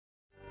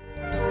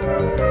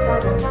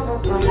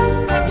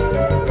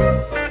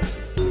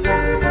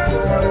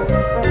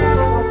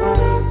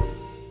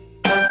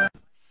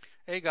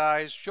Hey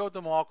guys, Joe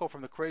DeMarco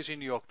from the Crazy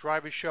New York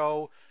Driver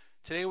Show.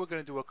 Today we're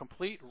going to do a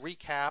complete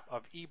recap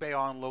of eBay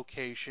on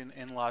Location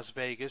in Las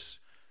Vegas,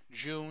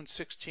 June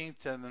 16th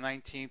to the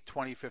 19th,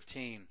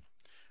 2015.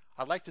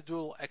 I'd like to do a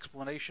little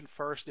explanation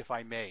first, if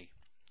I may.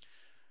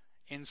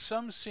 In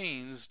some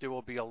scenes, there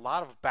will be a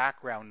lot of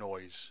background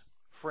noise.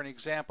 For an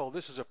example,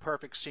 this is a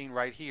perfect scene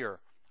right here.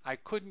 I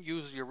couldn't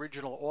use the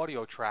original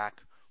audio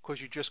track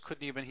because you just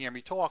couldn't even hear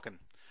me talking.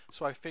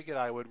 So I figured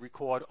I would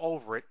record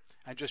over it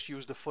and just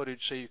use the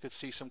footage so you could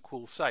see some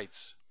cool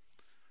sights.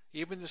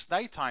 Even this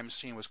nighttime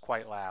scene was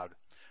quite loud.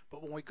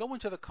 But when we go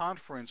into the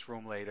conference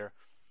room later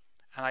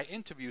and I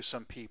interview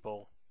some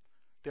people,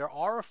 there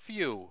are a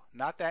few,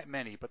 not that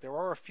many, but there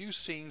are a few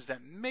scenes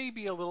that may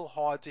be a little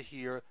hard to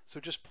hear,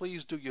 so just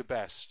please do your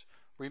best.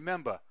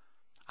 Remember,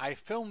 I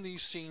filmed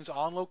these scenes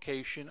on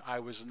location. I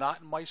was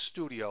not in my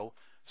studio,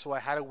 so I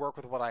had to work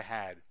with what I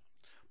had.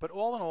 But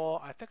all in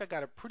all, I think I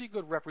got a pretty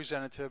good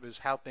representative as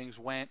how things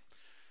went.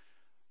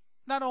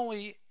 Not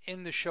only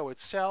in the show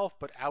itself,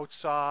 but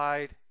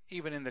outside,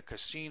 even in the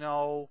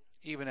casino,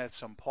 even at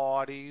some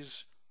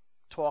parties,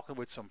 talking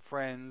with some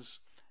friends.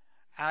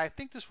 And I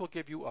think this will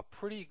give you a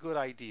pretty good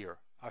idea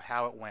of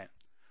how it went.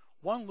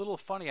 One little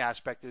funny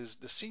aspect is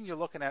the scene you're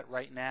looking at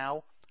right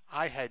now,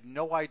 I had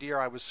no idea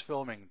I was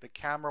filming. The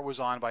camera was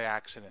on by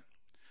accident.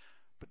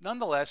 But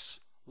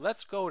nonetheless,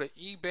 let's go to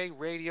eBay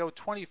Radio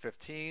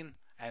 2015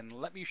 and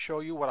let me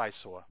show you what I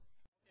saw.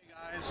 Hey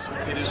guys,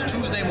 it is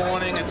Tuesday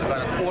morning. It's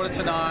about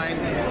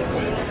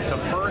 8:45. The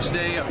first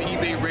day of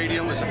eBay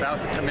Radio is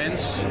about to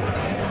commence.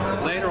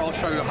 Later I'll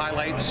show you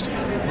highlights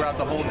throughout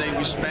the whole day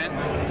we spent,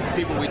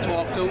 people we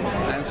talked to,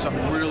 and some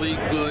really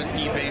good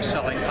eBay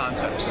selling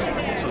concepts.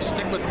 So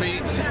stick with me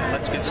and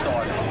let's get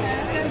started.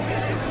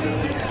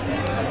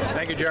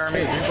 Thank you,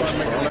 Jeremy. Hey, you're going to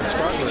make the next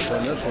progress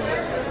on this one.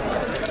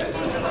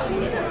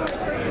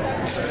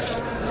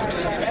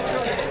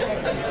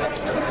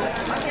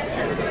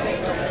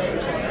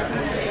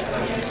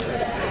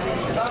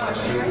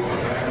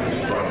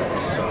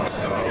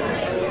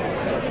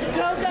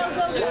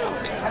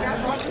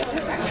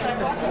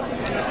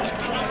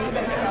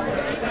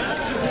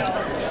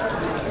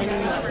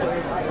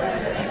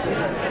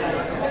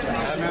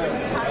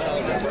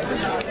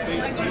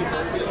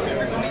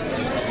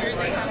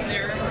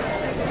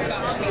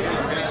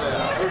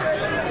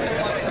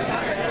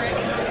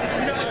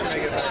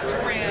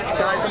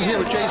 Guys, I'm here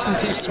with Jason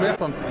T. Smith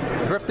from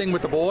Drifting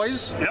with the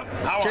Boys. Yep.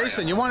 How are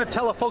Jason, you want to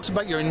tell the folks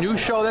about your new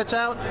show that's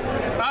out?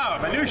 Oh,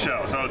 my new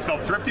show. So it's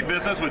called Thrifty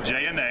Business with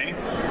Jay and Nay.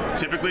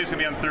 Typically, it's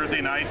going to be on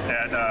Thursday nights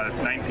at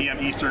 9 p.m.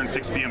 Eastern,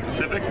 6 p.m.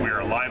 Pacific. We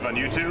are live on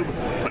YouTube.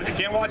 But if you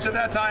can't watch it at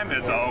that time,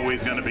 it's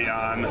always going to be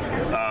on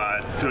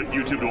to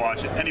YouTube to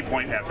watch at any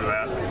point after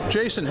that.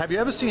 Jason, have you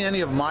ever seen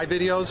any of my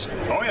videos?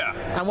 Oh, yeah.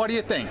 And what do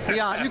you think?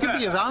 Yeah, you can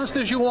be as honest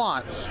as you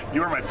want.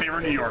 You are my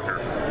favorite New Yorker.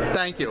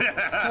 Thank you.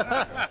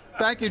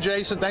 Thank you,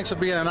 Jason. Thanks for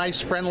being a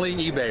nice, friendly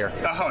eBayer.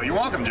 Oh, you're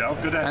welcome, Joe.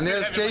 Good to And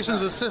there's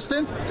Jason's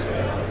assistant.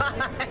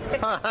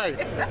 Hi.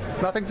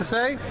 Nothing to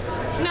say?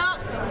 No.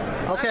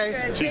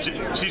 Okay.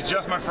 She's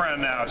just my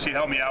friend now. She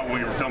helped me out when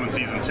we were filming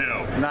season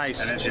 2.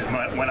 Nice. And then she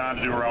went on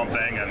to do her own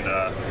thing,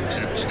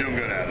 and she's doing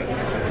good at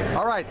it.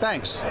 All right,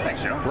 thanks.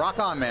 Thanks, Joe. Rock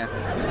on, man.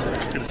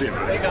 Good to see you.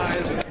 Hey,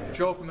 guys.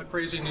 Joe from the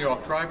Crazy New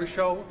York Driver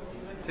Show.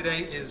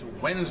 Today is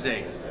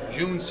Wednesday,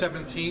 June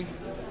 17th,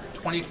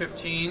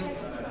 2015,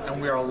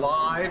 and we are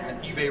live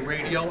at eBay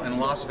Radio in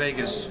Las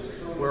Vegas,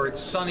 where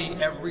it's sunny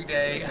every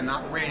day and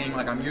not raining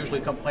like I'm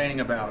usually complaining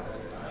about.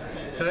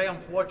 Today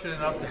I'm fortunate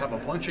enough to have a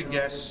bunch of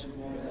guests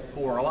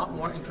who are a lot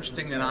more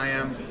interesting than I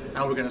am,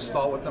 and we're going to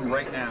start with them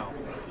right now.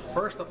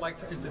 First, I'd like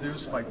to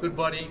introduce my good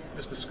buddy,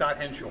 Mr. Scott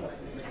Henshaw.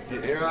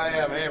 Here I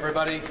am. Hey,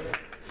 everybody.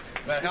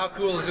 Man, how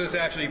cool is this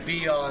actually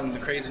be on the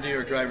Crazy New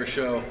York Driver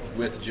Show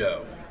with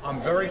Joe? I'm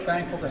very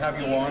thankful to have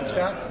you on,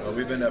 Scott. Well,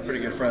 we've been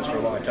pretty good friends for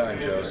a long time,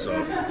 Joe,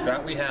 so.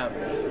 That we have.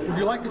 Would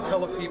you like to tell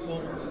the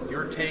people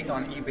your take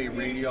on eBay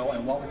Radio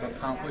and what we've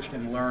accomplished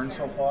and learned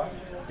so far?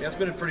 Yeah, it's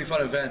been a pretty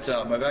fun event.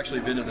 I've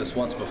actually been to this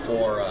once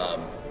before.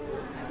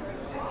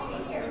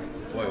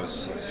 Boy, it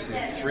was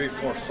 3,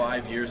 4,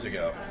 5 years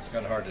ago. It's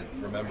kind of hard to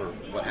remember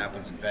what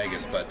happens in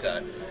Vegas, but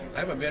I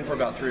haven't been for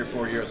about 3 or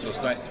 4 years, so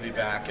it's nice to be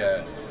back,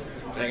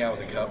 hang out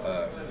with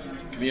the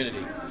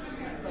community.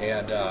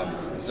 And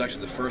this is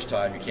actually the first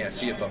time, you can't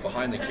see it, but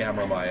behind the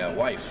camera, my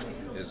wife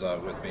is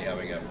with me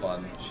having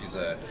fun. She's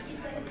a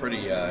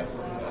pretty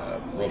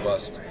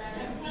robust,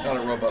 not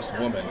a robust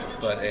woman,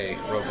 but a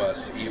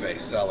robust eBay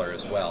seller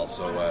as well.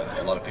 So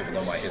a lot of people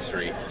know my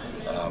history,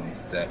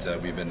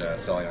 that we've been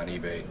selling on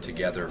eBay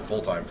together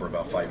full-time for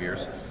about 5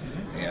 years,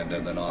 and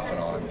then off and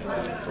on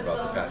for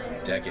about the past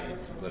decade,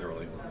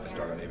 literally. I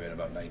started on eBay in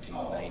about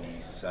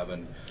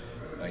 1997,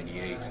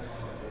 98.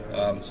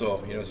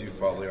 So, you know, as you've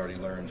probably already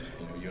learned,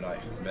 you know, you and I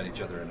met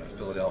each other in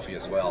Philadelphia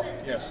as well.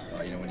 Yes.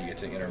 You know, when you get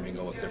to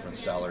intermingle with different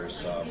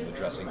sellers,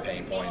 addressing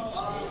pain points,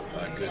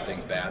 good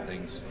things, bad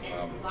things,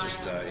 just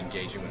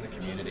engaging with the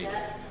community.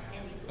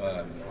 You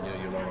know,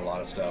 you learn a lot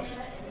lot of stuff,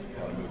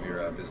 how to move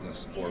your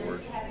business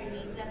forward,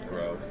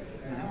 grow.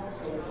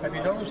 Have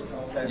you noticed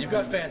that You've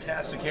got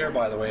fantastic hair,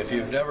 by the way. If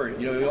you've never,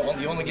 you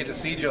only get to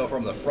see Joe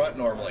from the front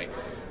normally.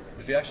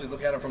 If you actually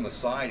look at him from the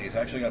side, he's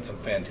actually got some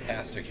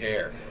fantastic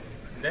hair.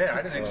 Yeah,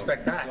 I didn't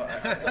expect that. So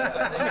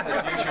I think in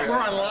the future, we're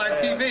on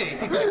live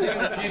TV. I think in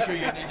the future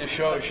you need to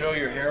show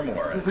your hair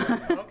more.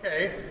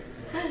 Okay.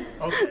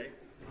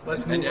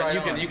 Let's move And right you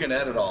on. can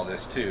edit all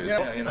this too. Yeah.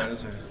 So, you know,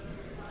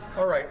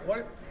 All right.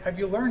 What have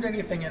you learned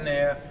anything in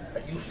there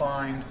that you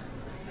find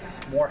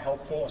more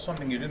helpful, or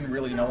something you didn't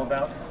really know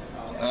about?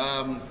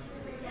 I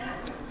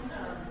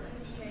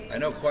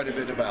know quite a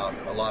bit about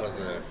a lot of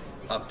the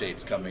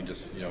updates coming.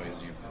 Just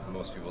as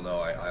most people know,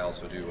 I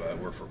also do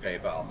work for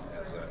PayPal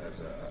as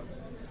a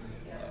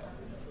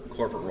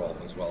corporate role,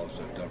 as well as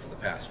I've done for the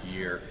past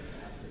year.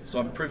 So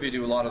I'm privy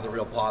to a lot of the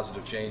real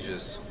positive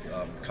changes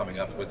coming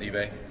up with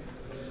eBay.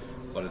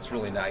 But it's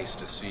really nice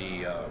to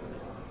see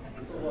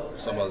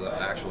some of the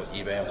actual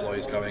eBay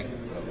employees coming,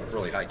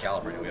 really high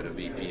caliber. We had a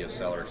VP of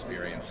seller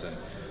experience, and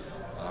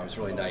it's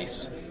really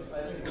nice,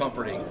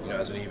 comforting,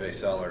 as an eBay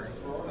seller,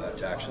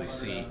 to actually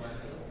see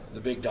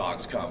the big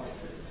dogs come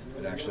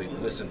and actually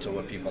listen to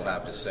what people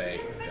have to say,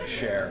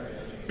 share,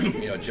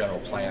 general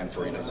plan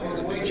for some of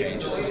the big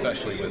changes,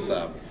 especially with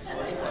the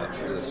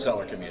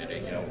seller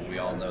community. We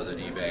all know that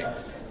eBay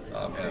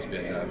has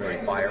been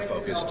very buyer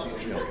focused,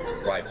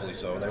 rightfully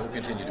so. They will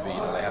continue to be.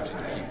 They have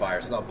to keep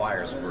buyers. Without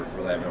buyers, we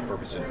really have no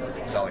purpose in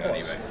selling on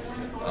eBay.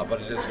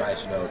 But it is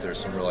nice to know that there's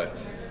some really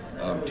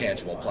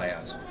tangible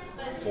plans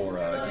for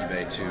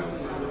eBay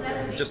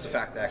to, just the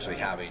fact to actually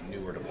have a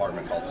newer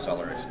department called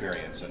Seller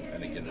Experience,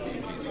 and again the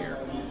VP's here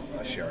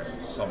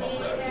sharing some of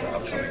the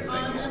upcoming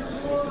things,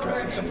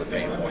 addressing some of the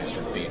pain points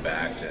from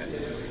feedback to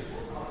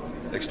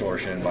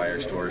extortion, buyer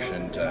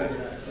extortion, to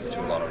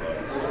a lot of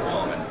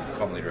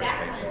commonly addressed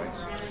pain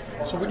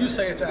points. So would you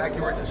say it's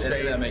accurate to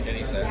say... Does that make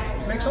any sense?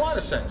 It makes a lot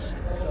of sense.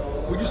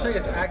 Would you say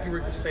it's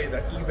accurate to say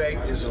that eBay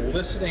is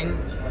listening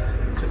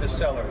to the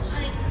sellers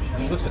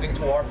and listening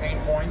to our pain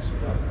points?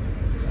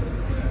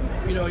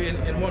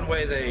 In one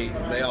way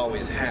they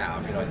always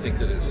have. I think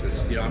that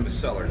it's I'm a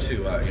seller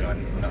too.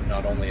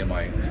 Not only am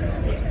I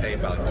with the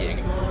PayPal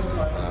gig,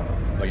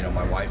 but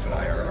my wife and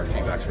I, our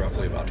feedback's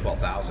roughly about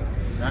 12,000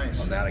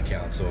 Nice. on that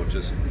account. So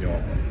just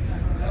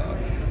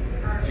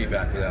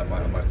feedback with that.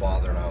 My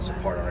father and I also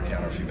part on our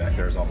account. Our feedback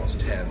there is almost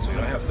 10. So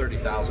I have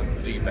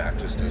 30,000 feedback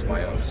just as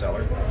my own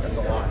seller. That's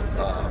a lot.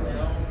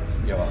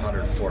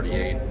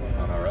 148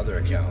 on our other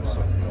accounts.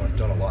 So I've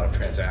done a lot of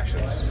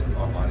transactions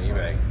on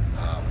eBay.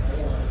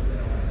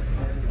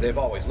 They've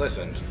always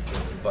listened,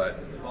 but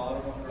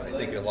I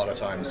think a lot of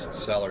times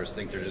sellers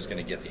think they're just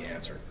going to get the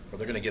answer, or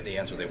they're going to get the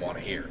answer they want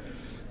to hear.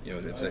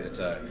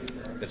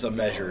 It's a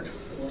measured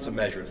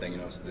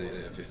thing.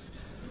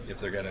 If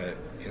they're going to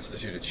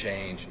institute a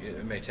change,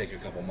 it may take a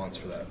couple months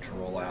for that to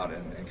roll out.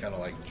 And kind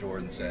of like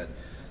Jordan said,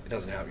 it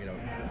doesn't have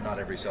not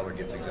every seller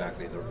gets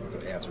exactly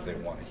the answer they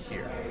want to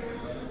hear.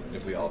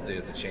 If we all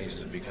did, the changes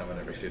would be coming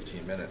every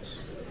 15 minutes.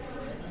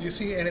 Do you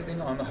see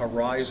anything on the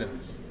horizon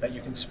that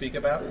you can speak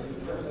about?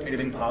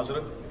 Anything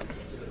positive?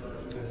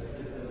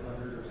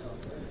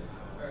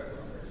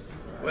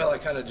 Well, I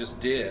kind of just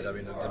did. I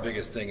mean, the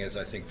biggest thing is,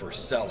 I think, for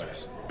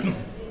sellers,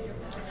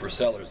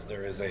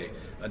 there is a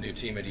new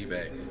team at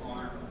eBay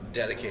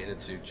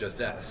dedicated to just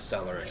that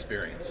seller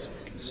experience.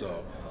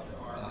 So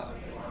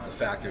the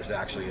fact there's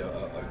actually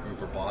a group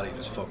or body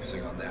just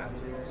focusing on that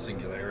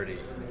singularity,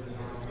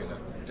 it's going to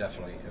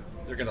definitely,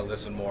 they're going to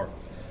listen more.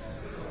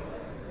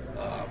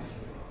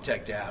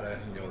 Tech data,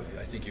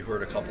 I think you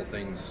heard a couple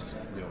things,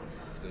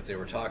 that they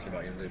were talking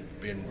about.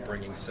 They've been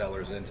bringing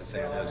sellers into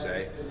San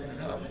Jose.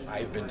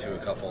 I've been to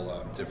a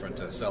couple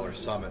different seller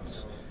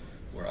summits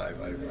where I've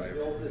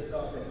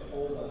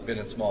been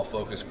in small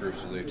focus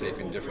groups where they've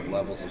taken different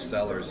levels of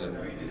sellers and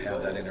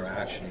have that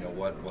interaction.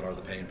 What are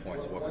the pain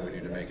points? What can we do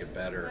to make it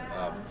better?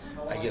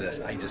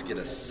 I just get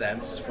a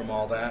sense from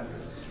all that,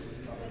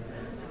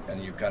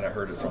 and you've kind of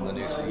heard it from the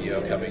new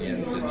CEO coming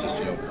in. Just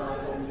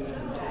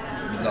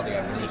nothing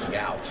I'm leaking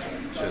out,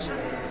 just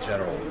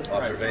general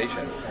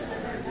observation.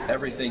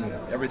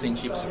 Everything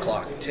keeps the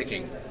clock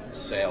ticking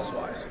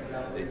sales-wise.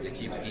 It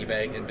keeps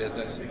eBay in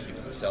business, it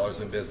keeps the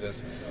sellers in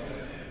business,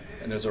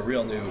 and there's a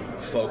real new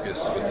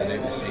focus with the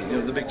new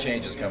CEO. The big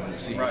changes coming, the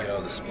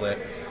CEO, the split.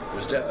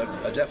 There's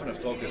a definite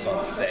focus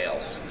on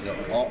sales.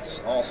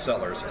 All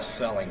sellers are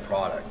selling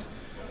product,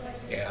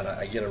 and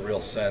I get a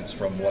real sense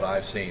from what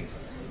I've seen,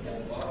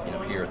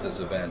 here at this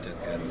event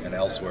and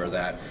elsewhere,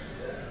 that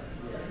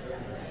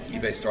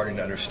eBay's starting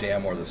to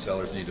understand more the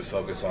sellers need to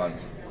focus on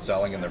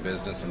selling in their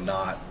business and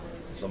not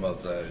some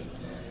of the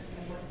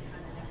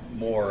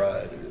more,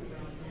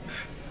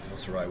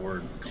 what's the right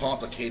word,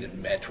 complicated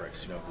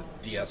metrics,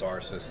 the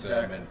DSR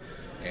system,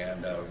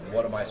 and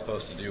what am I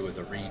supposed to do with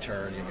a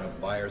return?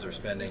 Buyers are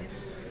spending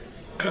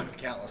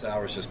countless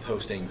hours just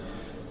posting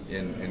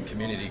in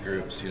community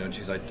groups,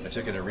 geez, I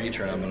took in a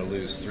return, I'm going to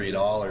lose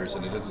 $3,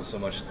 and it isn't so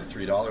much the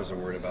 $3 they're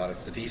worried about,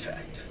 it's the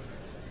defect.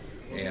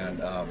 And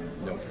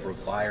for a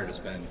buyer to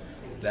spend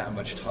that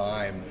much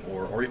time,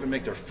 or even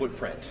make their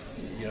footprint.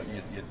 You know,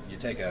 you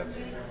take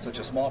such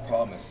a small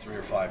problem as $3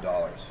 or $5. You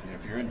know,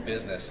 if you're in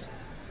business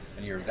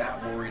and you're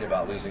that worried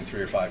about losing $3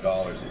 or $5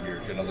 that you're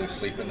going to lose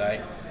sleep at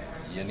night,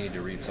 you need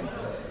to read some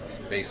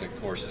basic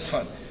courses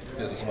on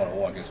Business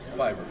 101, because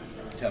 $5 or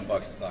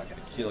 $10 is not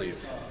going to kill you.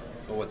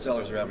 But what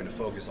sellers are having to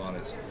focus on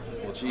is,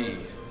 well, gee,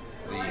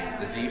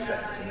 the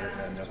defect,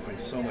 and they're putting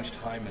so much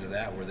time into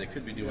that, where they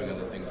could be doing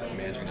other things like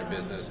managing their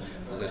business,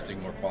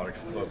 listing more product,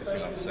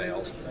 focusing on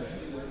sales.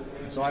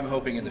 And so I'm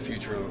hoping in the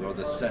future, or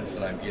the sense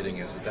that I'm getting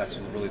is that that's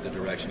really the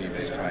direction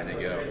eBay is trying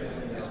to go,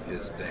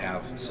 is to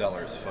have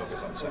sellers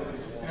focus on selling.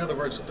 In other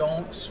words,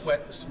 don't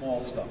sweat the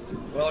small stuff.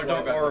 Well, or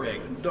not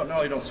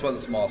only don't sweat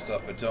the small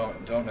stuff, but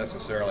don't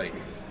necessarily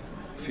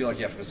feel like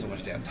you have to put so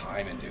much damn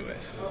time into it.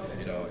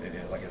 You know,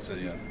 like I said,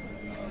 you know,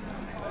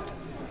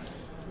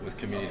 with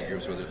community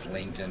groups, whether it's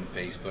LinkedIn,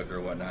 Facebook,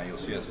 or whatnot, you'll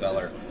see a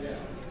seller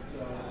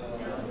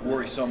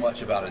worry so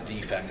much about a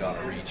defect on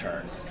a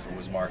return, if it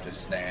was marked as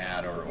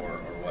SNAD or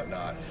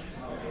whatnot.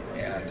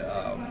 And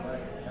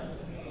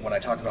when I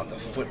talk about the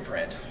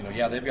footprint, you know,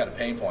 yeah, they've got a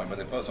pain point, but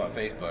they post on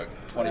Facebook,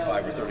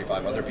 25 or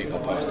 35 other people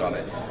post on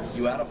it.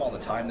 You add up all the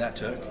time that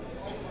took,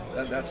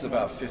 that's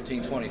about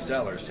 15, 20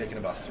 sellers taking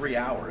about 3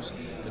 hours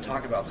to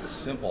talk about this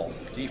simple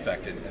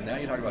defect. And now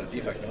you talk about a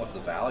defect, and what's the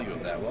value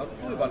of that? Well,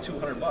 probably about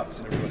 $200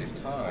 in everybody's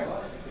time.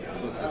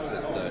 So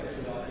it's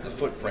the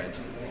footprint.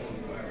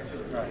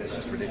 Right. It's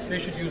just ridiculous. They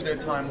should use their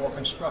time more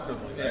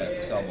constructively. Right? Yeah,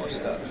 to sell more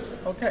stuff.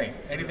 Okay.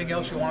 Anything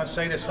else you want to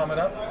say to sum it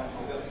up?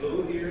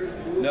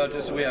 No,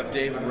 just we have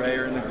David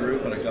Rayer in the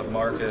group, and I've got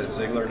Mark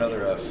Ziegler,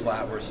 another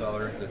flatware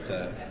seller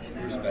that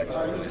we respect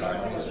really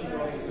highly.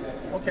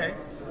 Okay.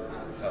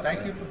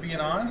 Thank you for being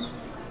on.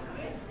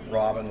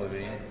 Robin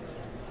Levine.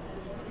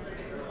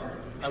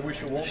 I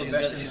wish you all the She's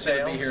best gonna, in she's sales.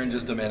 going to be here in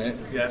just a minute.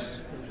 Yes.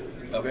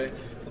 Okay.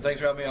 Well, thanks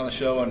for having me on the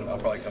show, and I'll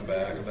probably come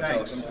back. I'm going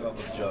Thanks. to come up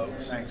with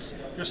jokes. Thanks.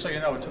 Just so you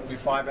know, it took me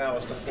 5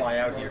 hours to fly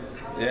out here.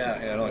 Yeah,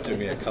 it only took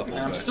me a couple.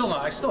 And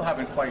I still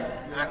haven't quite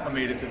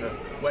acclimated to the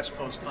West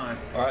Coast time.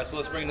 All right, so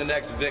let's bring the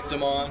next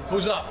victim on.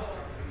 Who's up?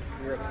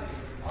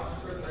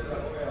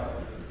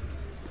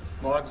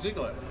 Mark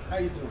Ziegler. How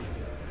you doing?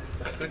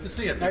 Good to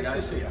see you. Nice guys.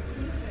 to see you.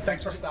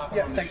 Thanks for stopping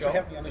Yeah, on the thanks show. for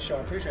having me on the show.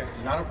 I appreciate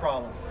it. Not a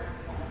problem.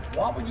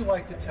 What would you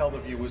like to tell the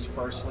viewers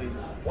firstly?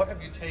 What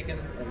have you taken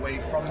away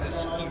from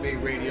this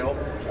eBay Radio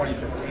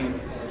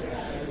 2015?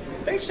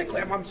 Basically,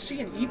 I'm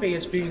seeing eBay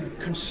as being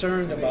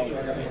concerned about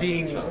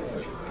being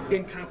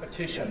in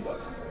competition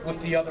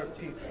with the other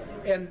people,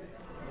 and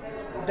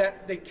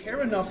that they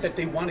care enough that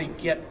they want to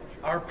get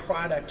our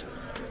product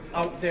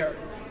out there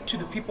to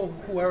the people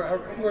who are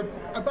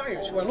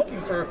buyers, who are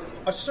looking for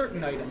a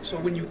certain item. So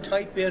when you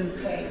type in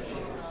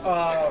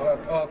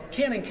a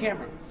Canon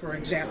camera, for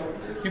example,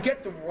 you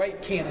get the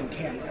right Canon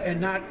camera,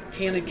 and not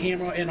Canon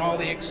camera and all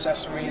the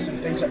accessories and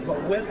things that go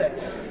with it.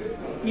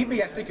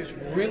 eBay, I think, is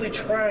really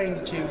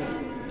trying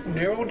to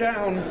narrow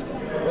down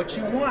what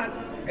you want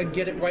and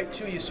get it right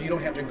to you, so you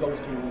don't have to go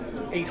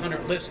through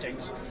 800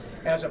 listings,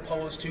 as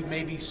opposed to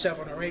maybe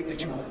 7 or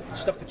 8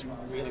 stuff that you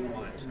really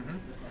want. Mm-hmm.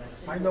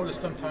 I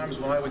noticed sometimes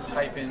when I would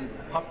type in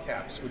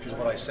hubcaps, which is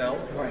what I sell,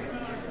 Right.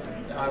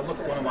 I look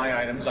at one of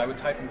my items, I would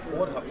type in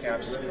Ford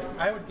hubcaps,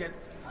 I would get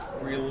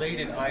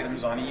related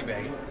items on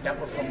eBay that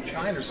were from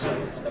China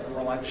sellers that were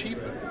a lot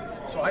cheaper.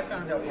 So I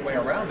found out the way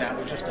around that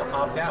was just to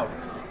opt out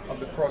of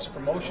the cross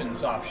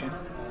promotions option,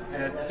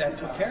 and that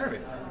took care of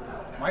it.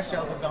 My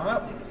sales have gone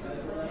up.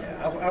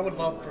 Yeah, I would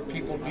love for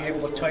people to be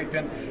able to type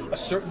in a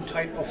certain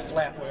type of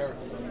flatware,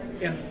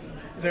 and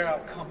there'll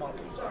come up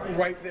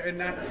right there, and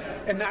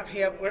not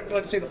have,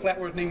 let's say the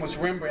flatware name was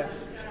Rembrandt,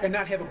 and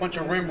not have a bunch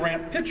of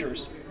Rembrandt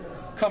pictures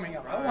coming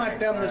up. I want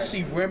them to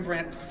see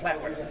Rembrandt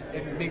flatware,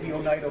 and maybe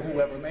Oneida,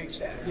 whoever makes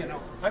that, you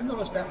know. I've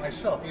noticed that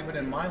myself, even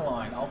in my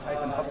line. I'll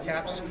type in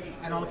hubcaps,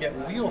 and I'll get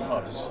wheel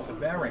hubs, the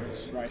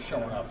bearings,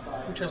 showing up,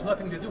 which has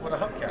nothing to do with a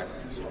hubcap.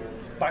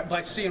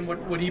 By seeing what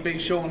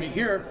eBay's showing me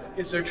here,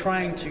 is they're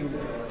trying to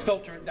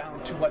filter it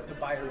down to what the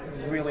buyer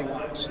really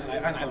wants,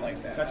 and I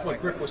like that. That's what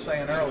Griff was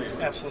saying earlier.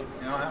 Absolutely.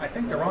 You know, I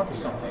think they're onto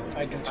something.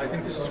 I do too. I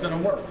think this is going to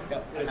work.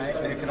 Yeah,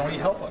 and it can only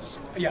help us.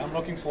 Yeah, I'm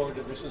looking forward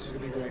to this. This is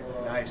going to be great.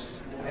 Nice.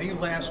 Any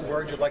last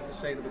words you'd like to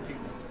say to the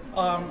people?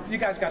 You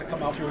guys got to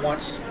come out here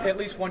once, at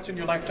least once in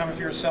your lifetime if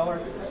you're a seller.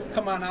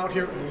 Come on out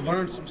here and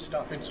learn some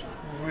stuff. It's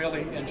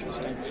really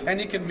interesting. And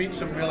you can meet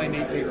some really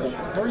neat people.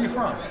 Where are you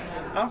from?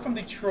 I'm from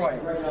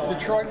Detroit.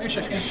 Detroit,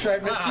 Michigan.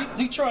 Detroit.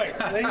 Detroit.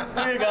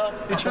 There you go.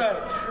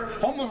 Detroit.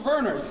 Home of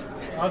Verners.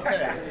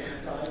 Okay.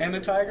 And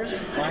the Tigers,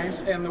 Lions,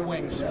 and the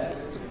Wings.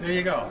 There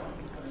you go.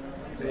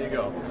 There you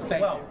go.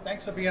 Thank you.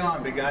 Thanks for being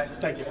on, big guy.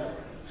 Thank you.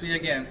 See you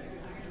again.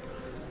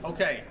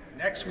 Okay,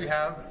 next we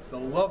have the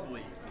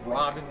lovely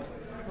Robin.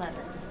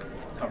 Clever.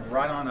 Come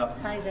right on up.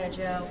 Hi there,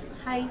 Joe.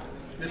 Hi.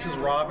 This is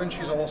Robin.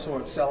 She's also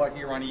a seller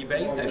here on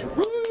eBay.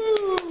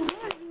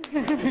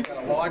 She's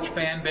got a large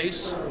fan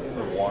base.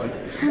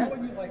 What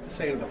would you like to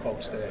say to the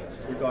folks today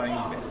regarding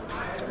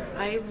eBay?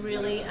 I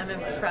really am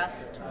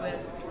impressed with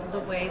the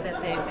way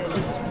that they've been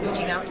just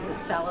reaching out to the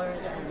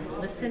sellers and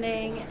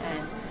listening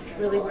and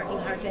really working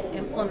hard to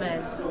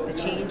implement the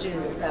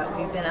changes that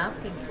we've been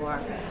asking for.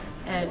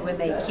 And when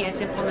they can't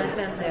implement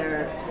them,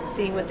 they're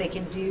seeing what they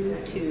can do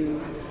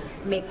to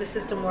make the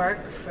system work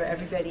for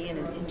everybody in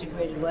an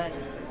integrated way.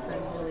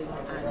 I'm really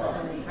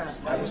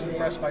impressed. I was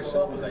impressed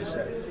myself, as I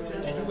said.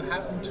 Did you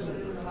happen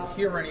to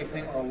hear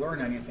anything or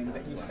learn anything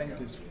that you think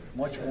is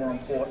much more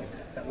important,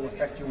 that will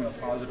affect you in a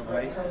positive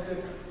way?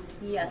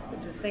 Yes,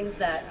 there's things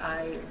that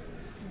I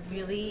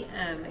really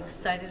am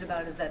excited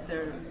about is that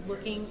they're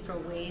looking for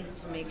ways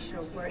to make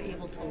sure we're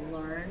able to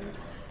learn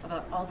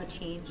about all the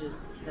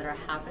changes that are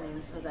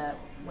happening so that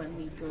when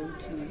we go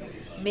to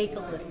make a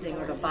listing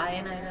or to buy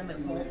an item, it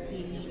won't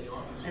be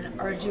an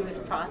arduous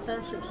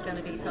process. It's going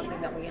to be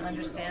something that we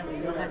understand, we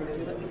know how to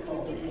do it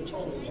because we've been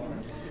educated.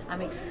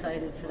 I'm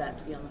excited for that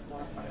to be on the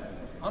forefront.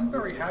 I'm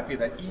very happy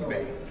that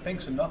eBay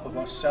thinks enough of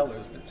us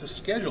sellers to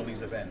schedule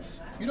these events.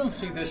 You don't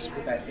see this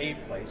with that A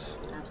place,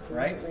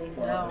 right?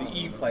 Absolutely, Or no. the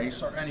E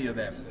place or any of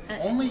them.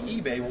 Only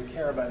eBay will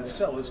care about its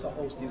sellers to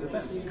host these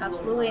events.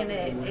 Absolutely,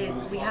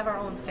 and we have our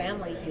own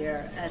family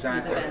here at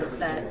Exactly. these events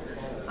that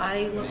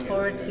I look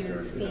forward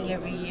to seeing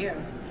every year.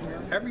 You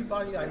know?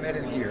 Everybody I met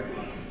in here,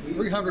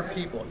 300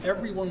 people,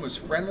 everyone was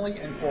friendly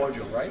and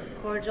cordial, right?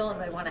 Cordial,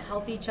 and they want to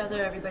help each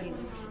other. Everybody's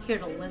here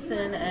to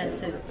listen and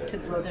to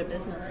grow their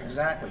business.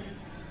 Exactly.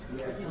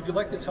 Would you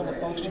like to tell the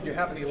folks, did you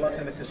have any luck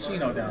in the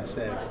casino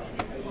downstairs?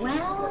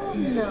 Well,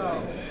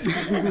 no.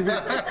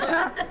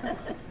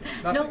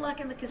 No luck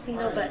in the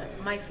casino, but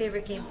my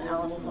favorite game's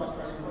Alice in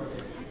Wonderland.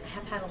 I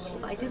have had a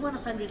little. I did win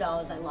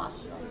 $100. I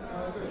lost it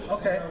all.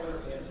 Okay.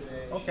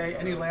 Okay,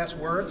 any last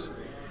words?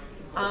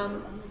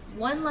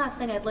 One last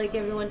thing I'd like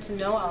everyone to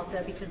know out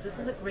there, because this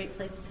is a great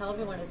place to tell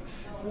everyone, is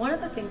one of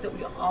the things that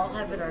we all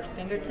have at our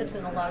fingertips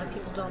and a lot of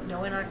people don't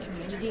know in our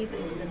communities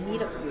is the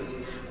meetup groups.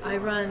 I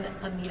run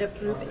a meetup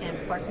group in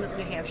Portsmouth,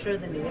 New Hampshire,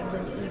 the New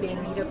England eBay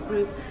meetup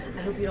group.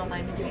 I hope you don't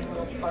mind me doing a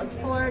little plug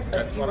for it. But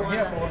That's what I'm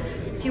here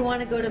for. If you want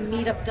to go to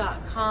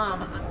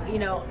meetup.com, you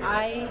know,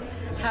 I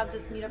have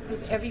this meetup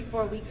group every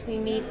 4 weeks we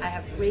meet. I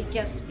have great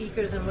guest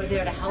speakers and we're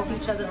there to help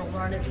each other to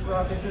learn and to grow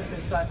our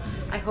businesses. So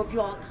I hope you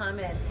all come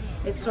in.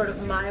 It's sort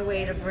of my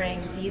way to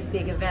bring these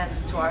big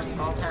events to our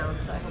small town.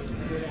 So I hope to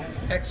see you there.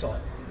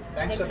 Excellent.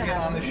 Thanks for Thanks for being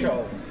on the having me.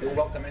 show. You're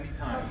welcome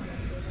anytime.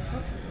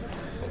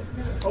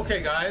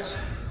 Okay, guys.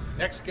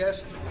 Next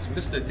guest is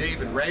Mr.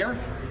 David Rayer.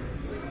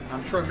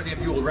 I'm sure many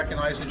of you will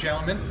recognize the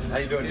gentleman. How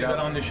you doing, He's John? been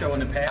on the show in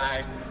the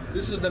past. Hi.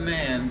 This is the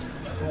man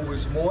who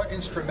was more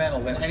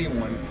instrumental than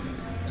anyone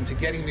into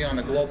getting me on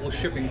the global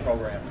shipping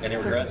program. Any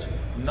regrets?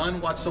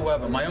 None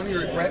whatsoever. My only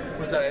regret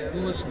was that I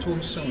didn't listen to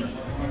him sooner.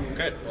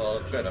 Good.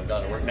 Well, good. I'm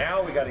done.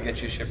 Now we got to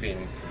get you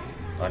shipping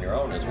on your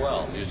own as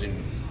well,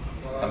 using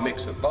a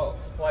mix of both.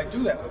 Well, I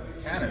do that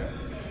with Canada.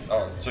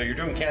 Oh, so you're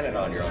doing Canada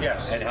on your own?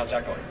 Yes. And how's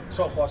that going?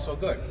 So far, so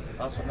good.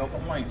 Awesome. No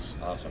complaints.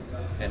 Awesome.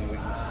 And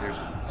there's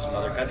some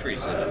other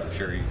countries that I'm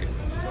sure you could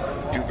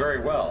do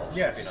very well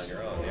Yes. shipping on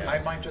your own. Yeah. I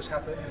might just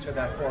have to enter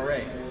that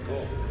foray.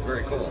 Cool.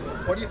 Very cool.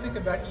 What do you think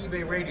about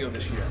eBay Radio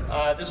this year?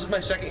 This is my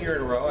second year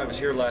in a row. I was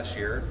here last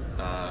year.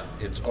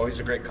 It's always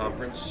a great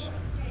conference.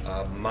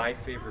 My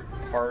favorite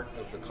part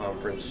of the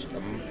conference,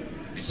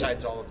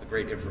 besides all of the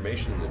great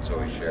information that's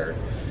always shared,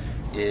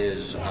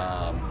 is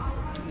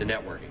the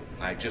networking.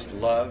 I just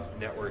love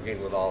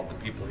networking with all of the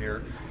people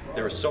here.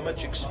 There is so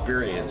much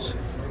experience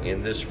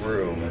in this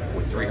room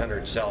with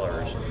 300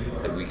 sellers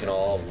that we can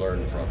all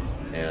learn from.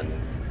 And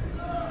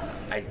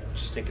I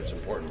just think it's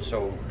important.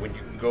 So when you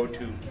can go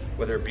to,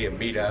 whether it be a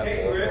meetup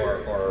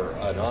or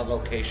an on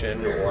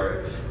location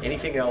or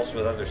anything else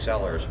with other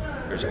sellers,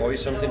 there's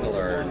always something to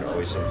learn,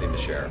 always something to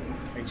share.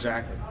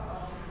 Exactly.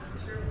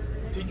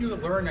 Did you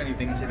learn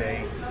anything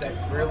today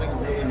that really,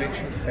 really makes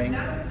you think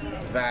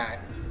that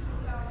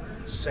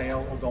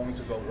sale are going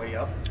to go way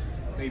up?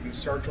 Maybe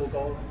search will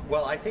go?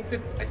 Well, I think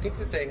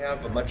that they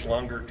have a much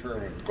longer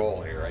term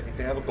goal here. I think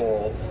they have a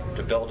goal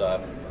to build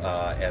up,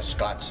 as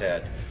Scott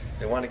said,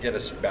 they want to get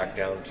us back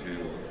down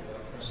to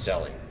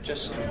selling,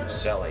 just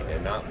selling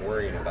and not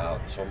worrying about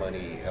so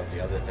many of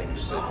the other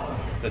things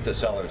that the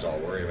sellers all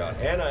worry about.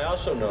 And I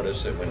also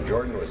noticed that when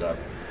Jordan was up,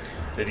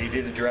 that he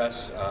did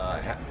address,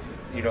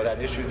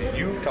 that issue that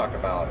you talk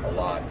about a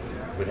lot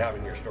with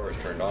having your stores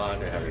turned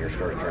on and having your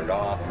stores turned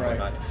off and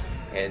whatnot.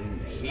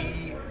 And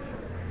he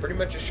pretty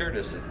much assured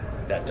us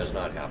that that does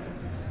not happen.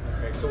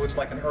 Okay, so it's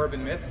like an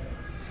urban myth?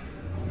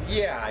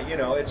 Yeah,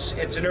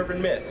 it's an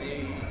urban myth.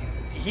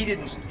 He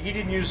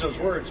didn't use those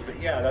words, but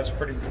yeah, that's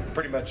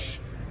pretty much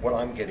what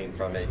I'm getting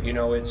from it.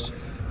 It's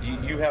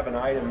you have an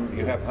item,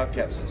 you have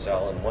hubcaps that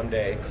sell, and one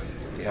day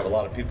you have a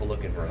lot of people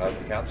looking for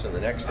hubcaps, and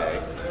the next day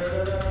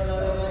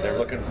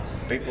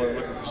people are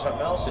looking for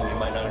something else, and you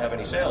might not have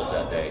any sales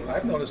that day.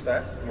 I've noticed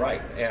that.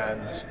 Right,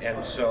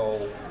 and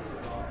so.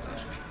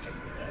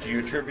 Do you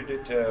attribute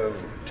it to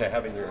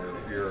having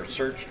your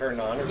search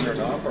turned on or turned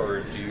off,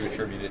 or do you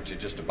attribute it to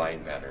just a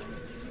buying pattern?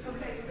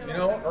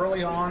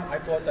 Early on, I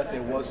thought that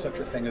there was such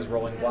a thing as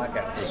rolling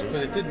blackouts,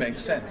 but it did make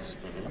sense.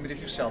 I mean, if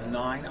you sell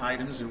 9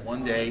 items in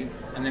one day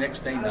and the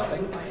next day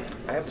nothing.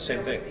 I have the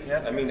same thing.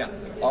 Yeah. I mean,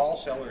 all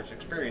sellers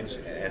experience,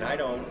 and I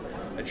don't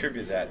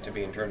attribute that to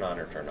being turned on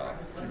or turned off.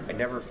 I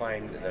never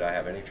find that I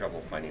have any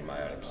trouble finding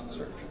my items in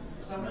search.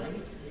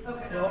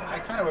 Well, I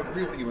kind of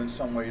agree with you in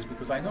some ways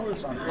because I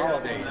notice on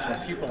holidays when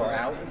people are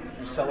out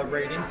and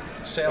celebrating,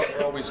 sales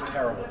are always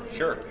terrible.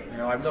 Sure. You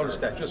know, I've noticed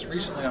that just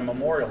recently on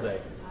Memorial Day.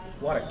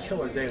 What a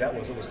killer day that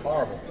was. It was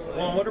horrible.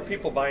 Well, what are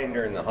people buying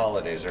during the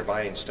holidays? They're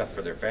buying stuff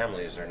for their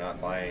families. They're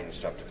not buying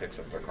stuff to fix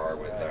up their car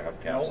with. No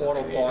hubcaps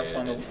auto that they parts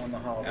needed. on the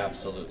holidays.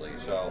 Absolutely.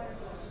 So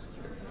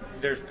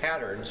there's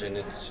patterns, and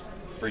it's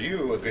for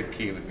you a good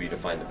key would be to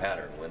find the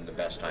pattern when the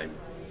best time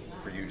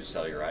for you to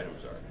sell your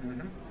items are.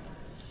 Mm-hmm.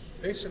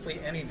 Basically,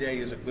 any day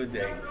is a good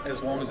day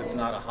as long as it's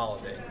not a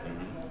holiday.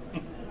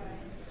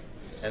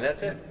 And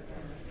that's it.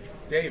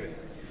 David,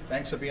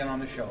 thanks for being on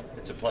the show.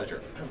 It's a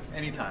pleasure.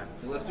 Anytime.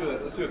 Let's do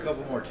a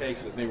couple more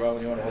takes with me,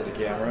 Robin. You want to hold the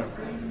camera?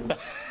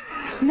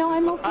 No,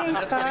 I'm okay,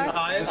 Scott.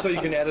 Just so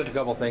you can edit a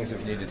couple things if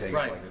you need to take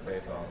Right. like the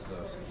PayPal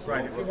stuff. So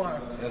Right, if you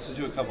want to. Let's just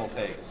do a couple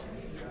takes.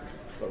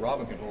 But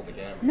Robin can hold the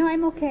camera. No,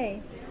 I'm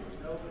okay.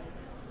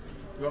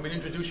 You want me to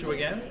introduce you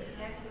again?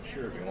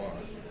 Sure, if you want.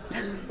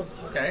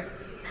 Okay.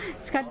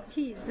 Scott,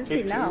 geez, that's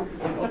enough.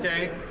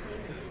 Okay.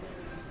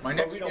 My But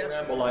next we don't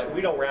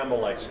guest. ramble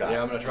like Scott.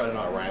 Yeah, I'm gonna try to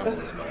not ramble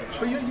as much.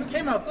 But you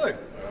came out good.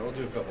 All right, we'll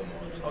do a couple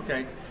more.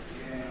 Okay.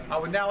 I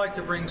would now like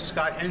to bring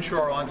Scott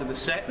Henshaw onto the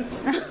set.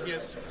 He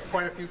has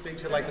quite a few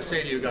things he'd like to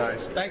say to you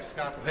guys. Thanks,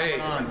 Scott, for Hey,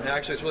 coming on.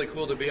 actually, it's really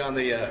cool to be on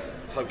the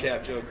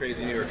Hubcap Joe,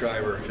 Crazy New York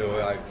Driver.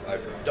 Joe,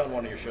 I've done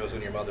one of your shows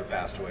when your mother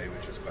passed away,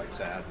 which was quite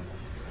sad.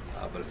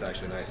 But it's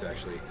actually nice to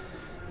actually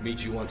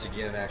meet you once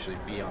again and actually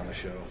be on the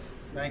show.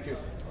 Thank you.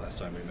 Last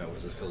time we met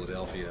was in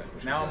Philadelphia.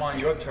 Now I'm on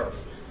your turf,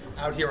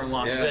 out here in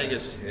Las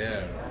Vegas.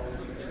 Yeah.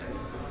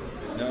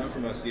 No, I'm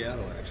from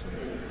Seattle, actually.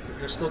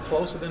 You're still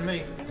closer than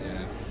me.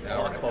 Yeah,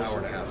 hour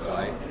and a half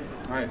flight.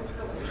 All right.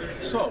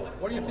 So,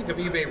 what do you think of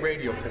eBay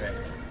Radio today?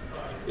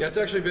 Yeah, it's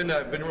actually been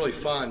really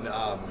fun.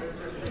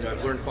 You know,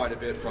 I've learned quite a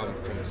bit from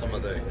some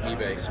of the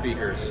eBay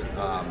speakers.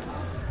 I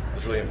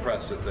was really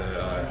impressed that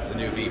the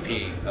new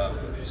VP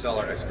of the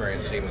seller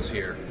experience team was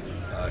here,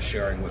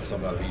 sharing with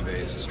some of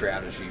eBay's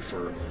strategy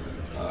for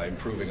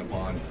improving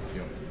upon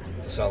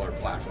the seller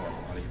platform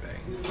on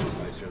eBay. So it's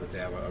nice to hear that they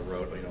have a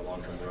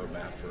long-term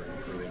roadmap for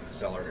improving the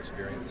seller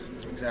experience.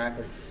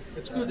 Exactly.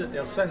 It's good that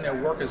they'll send their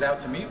workers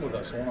out to meet with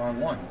us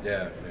one-on-one.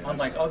 Yeah.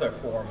 Unlike other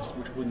forums,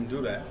 which wouldn't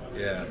do that.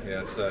 Yeah.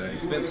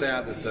 It's been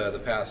sad that the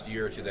past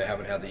year or two they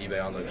haven't had the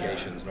eBay on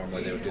locations.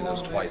 Normally they would do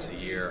those twice a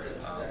year,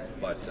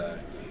 but the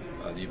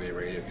eBay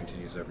Radio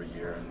continues every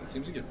year, and it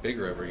seems to get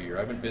bigger every year.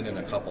 I haven't been in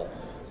a couple,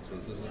 so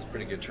this is a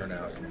pretty good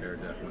turnout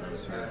compared to when I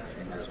was here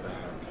a few years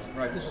back.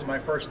 Right. This is my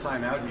first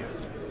time out here.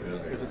 Really?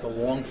 Because it's a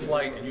long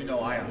flight, and you know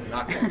I am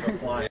not going to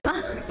fly.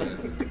 That's it.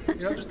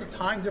 You know, just the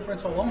time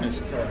difference alone is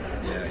killing.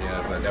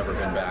 Yeah, but I've never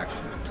been back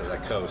to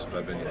that coast, but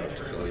I've been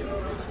to Philly,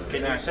 obviously.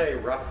 Can you say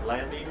rough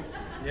landing?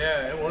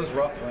 Yeah, it was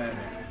rough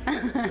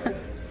landing.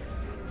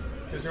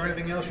 Is there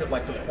anything else you'd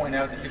like to point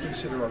out that you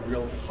consider a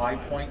real high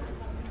point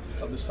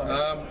of the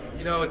summit?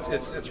 You know,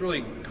 it's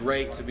really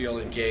great to be able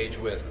to engage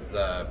with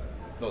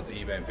both the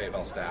eBay and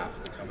PayPal staff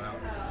that come out,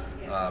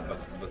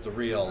 but the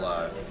real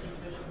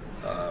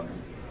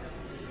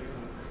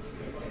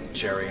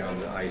cherry on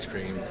the ice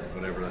cream,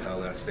 whatever the hell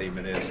that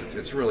statement is,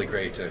 it's really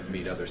great to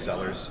meet other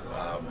sellers.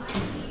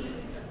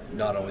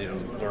 Not only to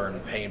learn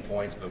pain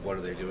points, but what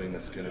are they doing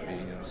that's going to be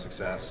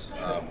success.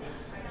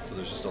 So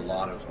there's just a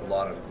lot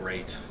of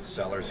great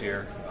sellers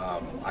here.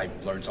 I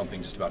learn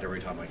something just about every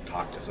time I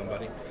talk to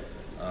somebody.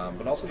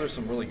 But also there's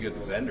some really good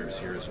vendors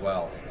here as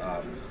well.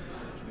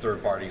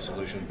 Third-party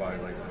solutions by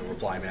like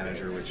Reply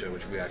Manager, which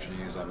we actually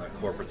use on the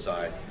corporate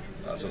side.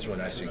 So it's really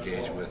nice to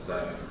engage with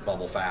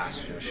Bubble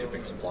Fast,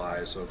 shipping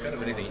supplies. So kind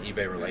of anything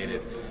eBay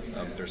related,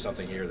 there's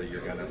something here that you're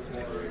going to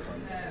take away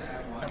from.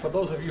 And for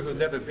those of you who've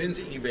never been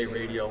to eBay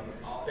Radio,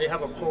 they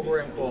have a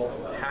program called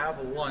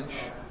Have Lunch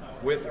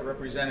with a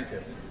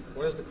Representative.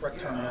 What is the correct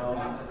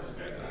terminology?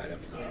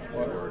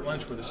 Or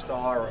lunch with a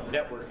star? Or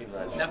Networking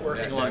lunch.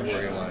 Networking lunch.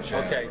 Networking lunch,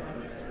 yeah. Okay.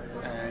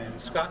 And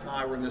Scott and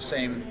I were in the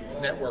same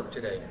network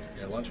today.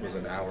 Yeah, lunch was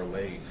an hour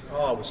late.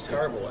 Oh, it was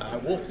terrible. I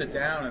wolfed it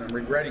down and I'm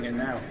regretting it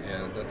now.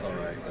 Yeah, that's all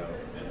right though.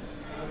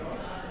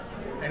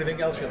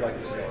 Anything else you'd like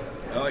to say?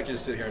 I could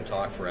just sit here and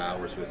talk for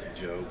hours with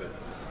you, Joe, but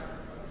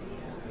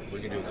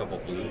we can do a couple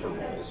blooper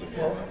rolls if you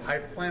Well, want. I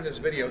planned this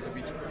video to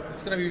be,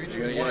 it's going to be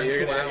between You're 1 and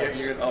 2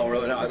 hours. oh,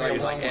 really? No, I It'll thought be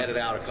you'd a like long one. edit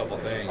out a couple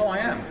things. Oh, I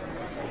am.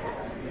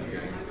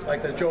 Okay.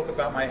 Like the joke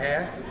about my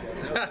hair?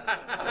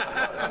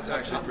 That's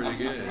actually pretty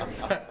good.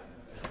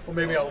 Well,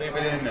 maybe I'll leave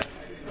it in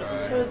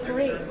there. It was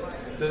great.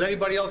 Does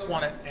anybody else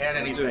want to add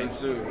anything?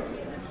 Let's do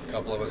a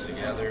couple of us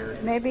together.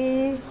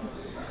 Maybe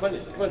Come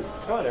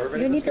on,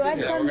 everybody. you need to add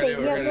Yeah, something.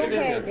 we're Yes, gonna do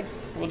okay.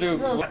 We'll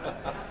do. I'll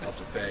have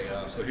to pay.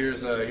 So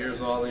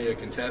here's all the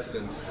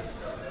contestants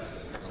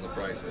on The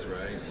Price is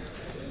Right.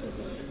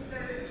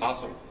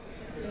 Awesome.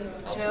 We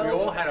all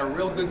Joe, had a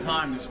real good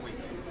time this week.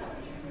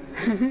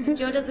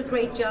 Joe does a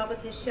great job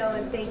with his show,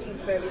 and thank you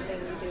for everything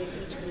you do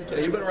each week. Yeah,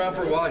 you've been around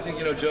for a while. I think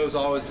Joe's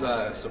always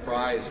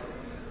surprised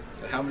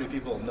how many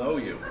people know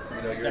you.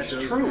 You know, your That's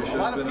show's, true. Your A show's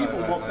lot of been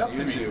people on walked up to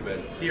me YouTube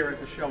and here at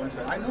the show and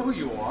said, I know who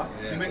you are.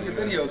 Yeah. You make your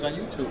videos on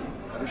YouTube.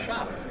 I was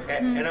shocked.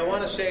 And I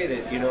want to say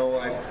that, you know,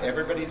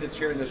 everybody that's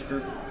here in this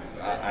group,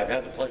 I've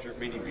had the pleasure of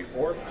meeting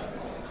before,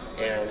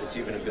 and it's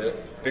even a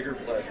bit bigger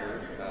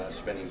pleasure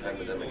spending time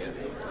with them again.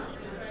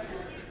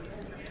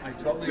 I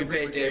totally we agree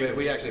paid with David.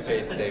 We actually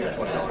paid David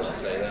 $20 to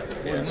say that.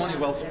 It was money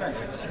well spent.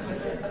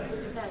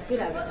 Good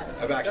advertising.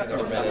 I've actually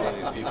never met any of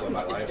these people in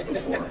my life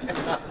before.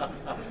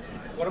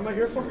 What am I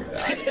here for?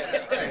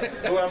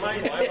 Who am I?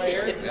 Why am I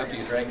here? After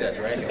you drank that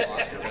drink and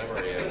lost your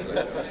memory, it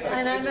was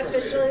And I'm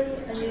officially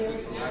a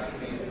new.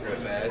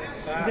 Griffith.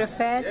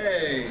 Griffith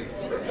Hey,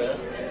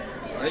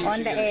 I think you On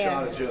should the get a air.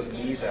 shot of Joe's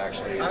knees,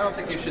 actually. I don't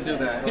think you should do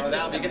that, or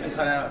that'll be getting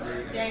cut out.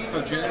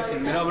 So Janet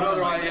can You know, but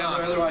otherwise,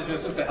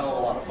 it's just a hell of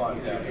a lot of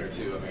fun down here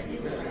too. I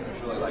mean,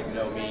 there's really like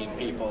no mean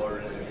people or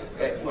anything. It's just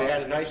Okay, we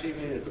had a nice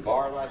evening at the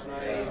bar last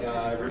night.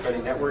 Everybody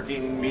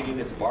networking, meeting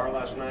at the bar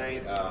last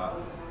night.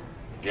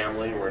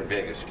 Gambling, we're in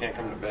Vegas. You can't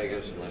come to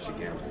Vegas unless you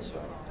gamble, so.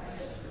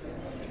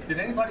 Did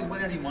anybody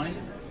win any money?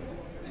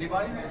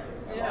 Anybody?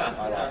 Yeah.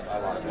 I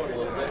lost one a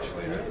little bit.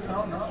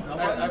 No, no, no.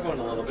 I won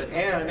a little bit.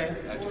 And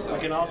we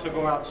can also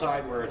go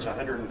outside where it's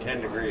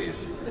 110 degrees.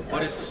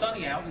 But it's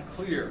sunny out and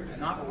clear, and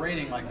not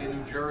raining like in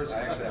New Jersey.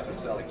 I actually have to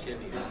sell a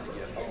kidney just to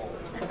get home.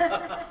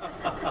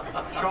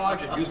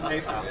 Charge and use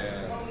PayPal.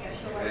 Yeah.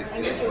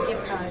 I get you a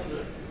gift card.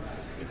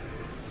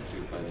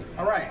 Too funny.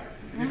 All right.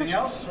 Anything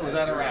else, or is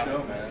that a wrap?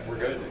 Show, man. We're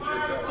good. It's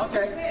your show.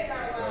 Okay.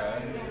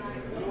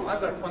 I've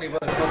got plenty of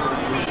other photos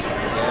to use.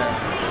 Okay.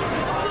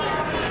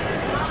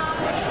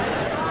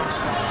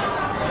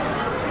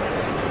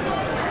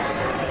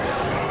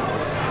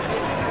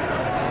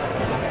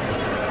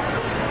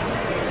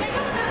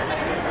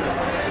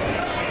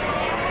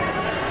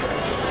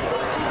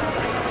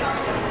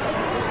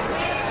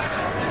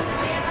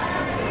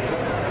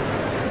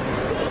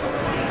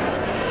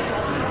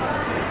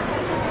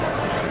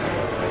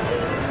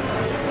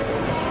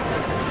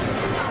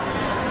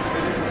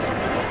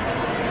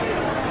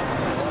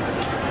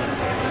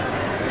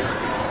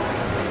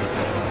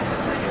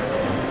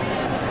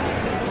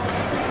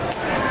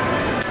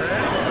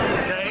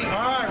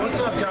 All right. What's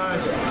up,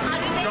 guys?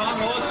 John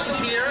Lawson's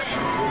here.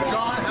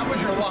 John, how was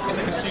your luck in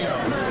the casino?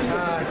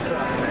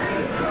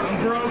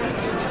 I'm broke.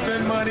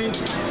 Send money.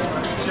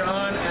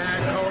 John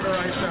at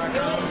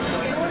ColderIce.com.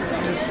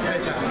 Just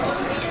PayPal.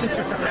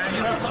 And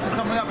you have something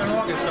coming up in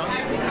August, don't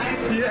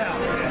you?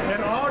 Yeah.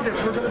 In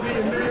August, we're going to be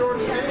in New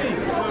York City,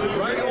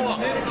 right in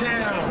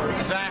Midtown.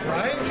 Exactly.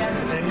 Right?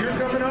 And you're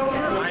coming over?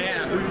 I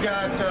am. We've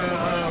got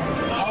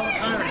all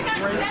kinds of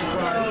great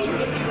surprises.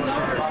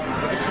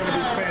 It's going to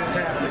be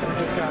fantastic. We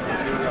just got a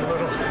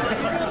little...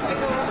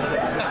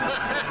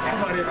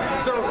 Somebody.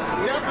 So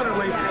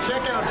definitely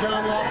check out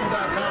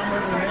johnlawson.com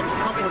over the next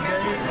couple of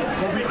days.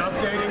 We'll be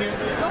updating it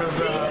because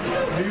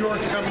New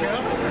York's coming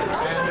up,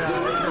 and it's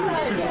going to be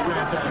super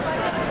fantastic.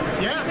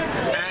 Yeah.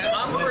 And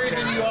I'm a great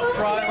New York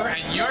driver,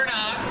 and you're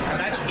not. And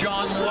that's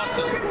John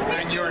Lawson,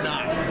 and you're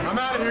not. I'm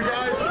out of here,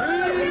 guys.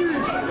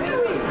 Peace.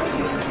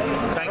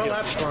 Thank you.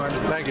 That's fun.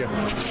 Thank you.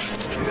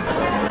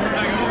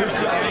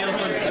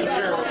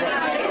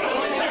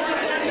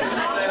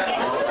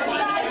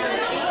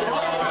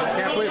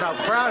 Can't believe how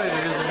crowded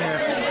it is in here.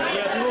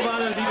 Yeah, people buy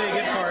those eBay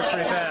gift cards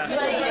pretty fast.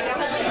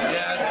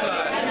 Yeah, it's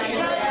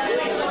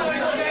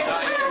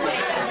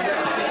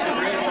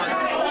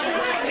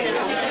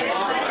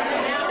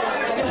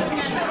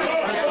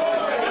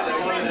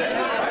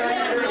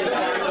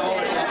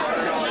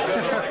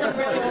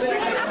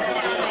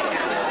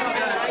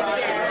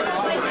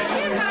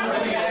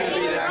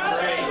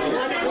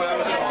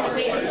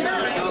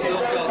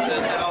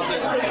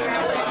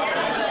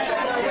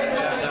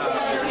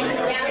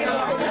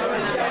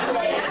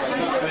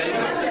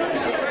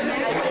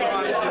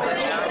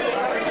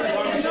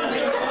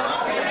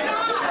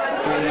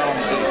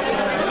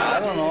I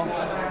don't know.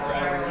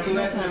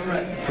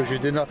 Because you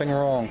did nothing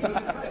wrong.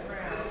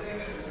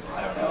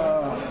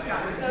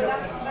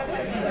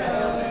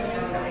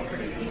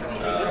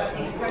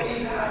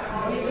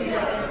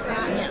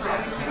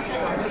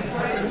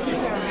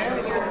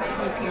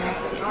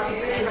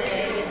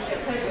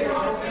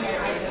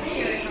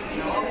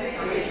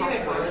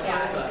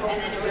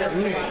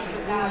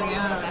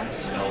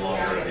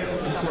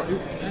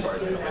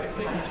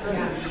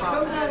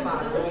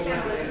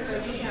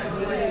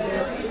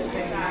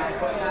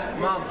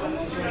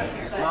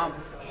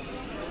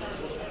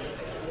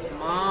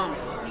 Mom,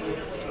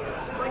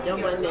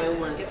 don't want no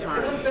one's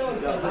time to go.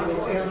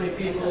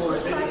 People are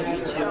going to be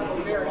too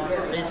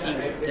busy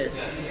with this.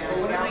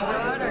 Oh my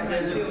God, are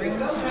you bring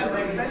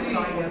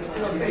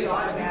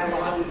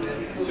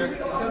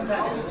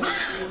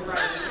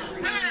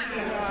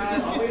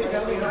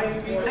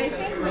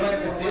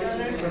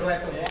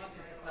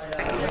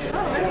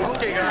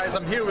Okay, guys,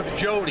 I'm here with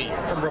Jody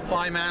from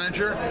Reply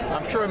Manager.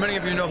 I'm sure many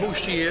of you know who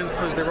she is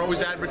because they're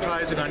always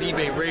advertising on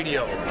eBay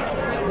Radio.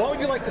 What would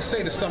you like to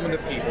say to some of the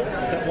people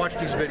that watch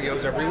these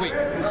videos every week?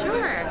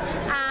 Sure.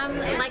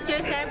 Like Joe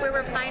said, we're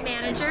Reply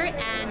Manager,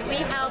 and we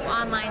help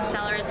online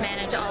sellers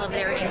manage all of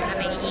their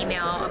incoming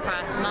email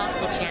across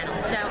multiple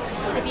channels. So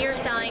if you're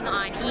selling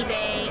on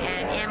eBay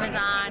and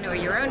Amazon or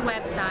your own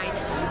website,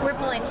 we're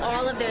pulling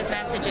all of those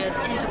messages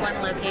into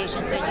one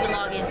location, so you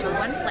log into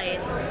one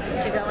place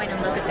to go in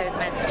and look at those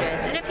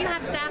messages. And if you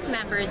have staff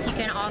members, you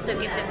can also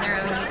give them their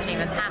own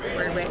username and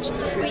password, which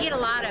we get a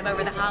lot of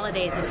over the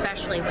holidays,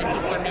 especially when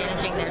people are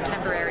managing their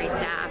temporary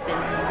staff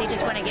and they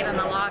just want to give them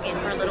a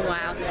login for a little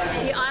while.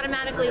 We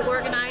automatically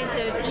organize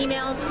those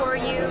emails for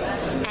you,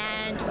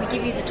 and we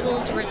give you the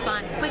tools to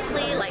respond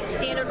quickly, like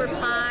standard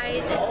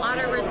replies and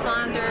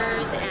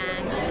autoresponders,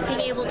 and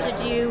being able to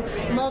do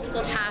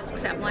multiple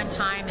tasks at one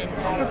time and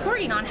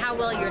reporting on how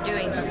well you're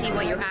doing to see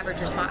what your average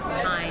response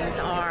times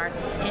are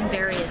in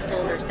various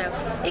folders. So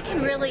it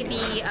can really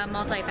be a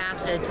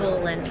multifaceted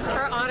tool, and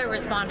our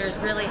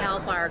autoresponders really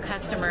help our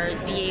customers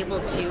be able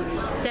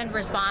to send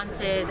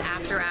responses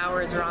after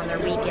hours or on their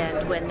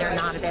weekend when they're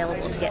not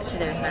available to get to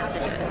those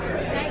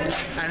messages.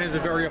 And is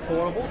it very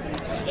affordable?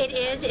 It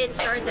is. It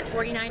starts at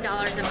 $49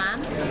 a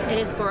month. It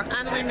is for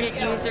unlimited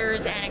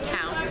users and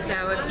accounts.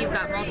 So if you've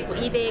got multiple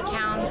eBay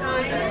accounts,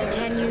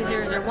 10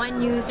 users or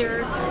 1 user,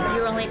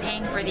 you're only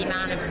paying for the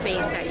amount of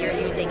space that you're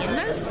using. And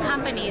most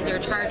companies are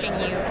charging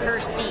you per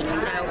seat.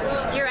 So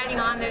if you're adding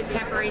on those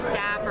temporary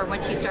staff, or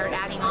once you start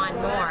adding on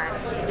more,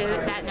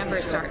 that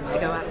number starts to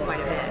go up quite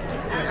a bit.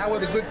 And how will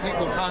the good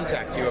people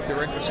contact you if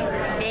they're interested?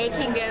 They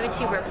can go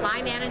to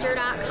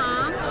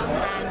replymanager.com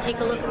and take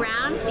a look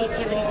around, see if you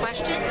have any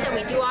questions. And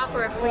we do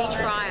offer a free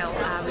trial.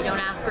 We don't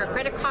ask for a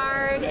credit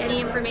card, any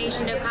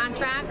information, no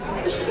contracts.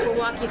 We'll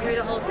walk you through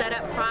the whole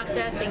setup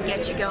process and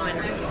get you going.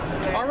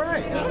 All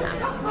right.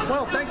 Yeah.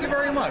 Well, thank you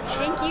very much.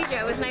 Thank you,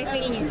 Joe. It was nice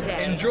meeting you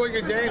today. Enjoy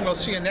your day, and we'll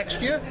see you next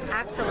year.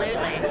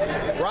 Absolutely.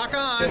 Rock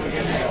on.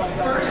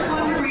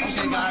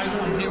 Okay, guys,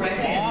 I'm here with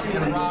Mark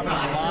and Rob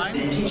on the line.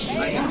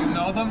 You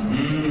know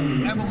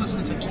them. Ever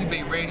listen to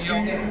eBay Radio?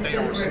 They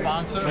are a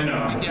sponsor. Week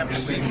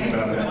after week.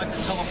 I'd like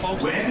to tell the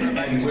folks when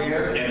and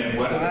where and in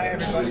what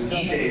event was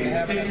eBay's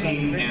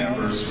 15th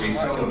anniversary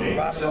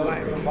celebrated? So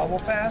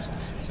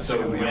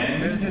when,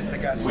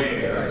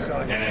 where,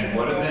 and at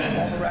what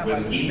event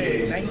was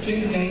eBay's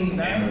 15th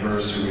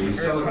anniversary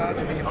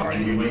celebrated? I'll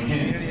give you a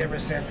hint. It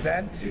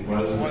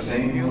was the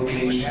same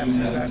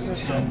location as the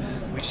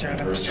 10th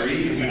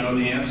anniversary. If you know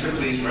the answer,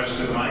 please rush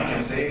to the mic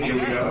and say it. Here we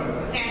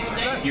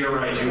go. You're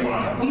right, you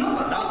won.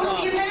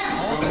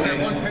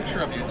 There's one picture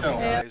of you, too.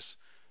 Guys,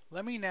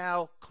 let me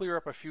now clear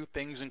up a few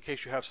things in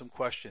case you have some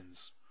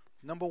questions.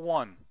 Number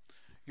one,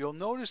 you'll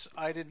notice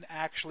I didn't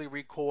actually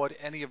record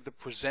any of the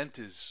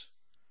presenters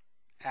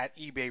at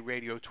eBay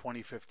Radio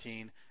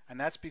 2015, and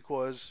that's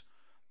because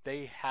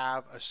they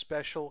have a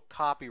special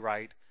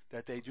copyright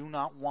that they do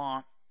not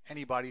want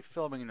anybody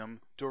filming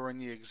them during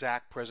the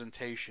exact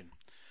presentation.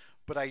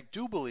 But I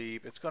do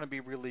believe it's going to be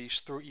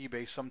released through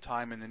eBay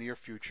sometime in the near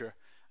future,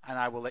 and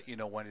I will let you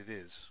know when it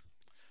is.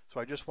 So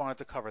I just wanted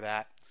to cover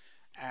that.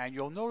 And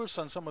you'll notice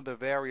on some of the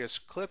various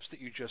clips that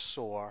you just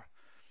saw,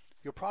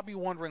 you're probably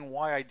wondering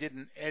why I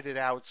didn't edit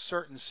out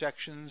certain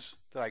sections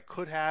that I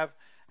could have,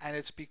 and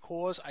it's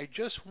because I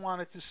just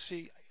wanted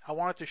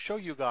to show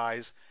you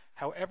guys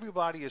how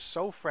everybody is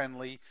so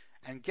friendly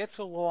and gets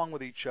along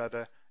with each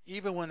other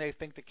even when they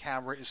think the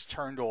camera is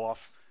turned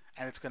off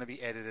and it's going to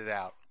be edited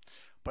out.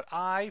 But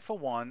I, for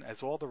one,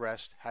 as all the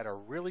rest, had a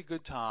really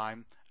good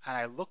time, and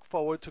I look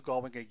forward to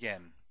going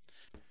again.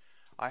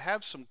 I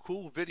have some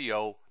cool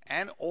video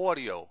and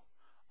audio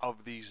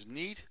of these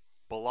neat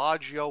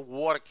Bellagio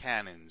water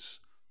cannons.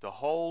 The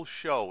whole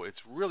show.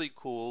 It's really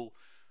cool.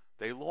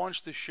 They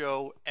launch the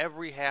show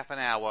every half an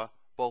hour,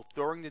 both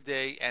during the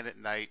day and at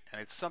night, and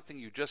it's something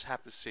you just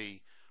have to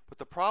see. But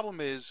the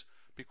problem is,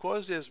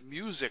 because there's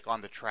music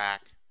on the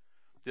track,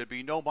 there'd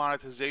be no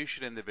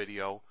monetization in the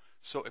video.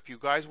 So if you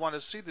guys want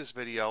to see this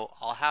video,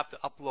 I'll have to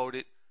upload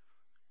it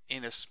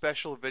in a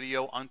special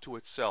video unto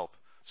itself.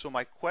 So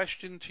my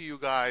question to you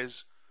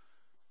guys,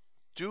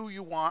 do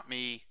you want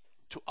me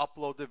to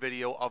upload the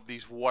video of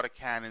these water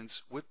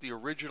cannons with the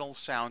original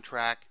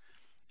soundtrack?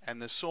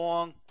 And the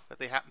song that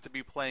they happen to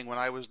be playing when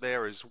I was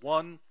there is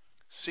One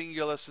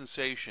Singular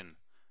Sensation.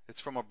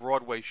 It's from a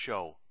Broadway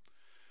show.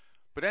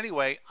 But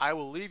anyway, I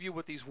will leave you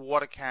with these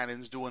water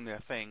cannons doing their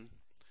thing.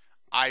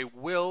 I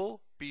will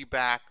be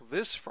back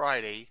this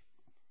Friday,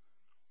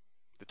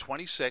 the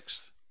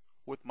 26th,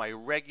 with my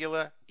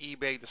regular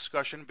eBay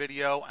discussion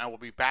video, and we'll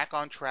be back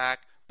on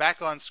track,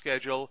 back on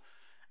schedule.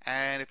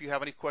 And if you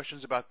have any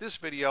questions about this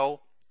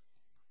video,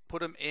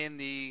 put them in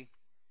the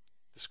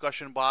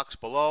discussion box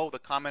below, the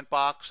comment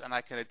box, and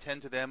I can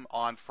attend to them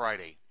on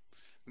Friday.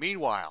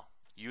 Meanwhile,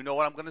 you know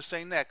what I'm going to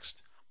say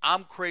next.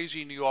 I'm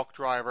Crazy New York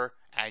Driver,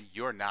 and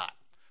you're not.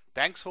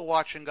 Thanks for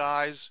watching,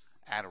 guys,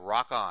 and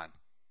rock on.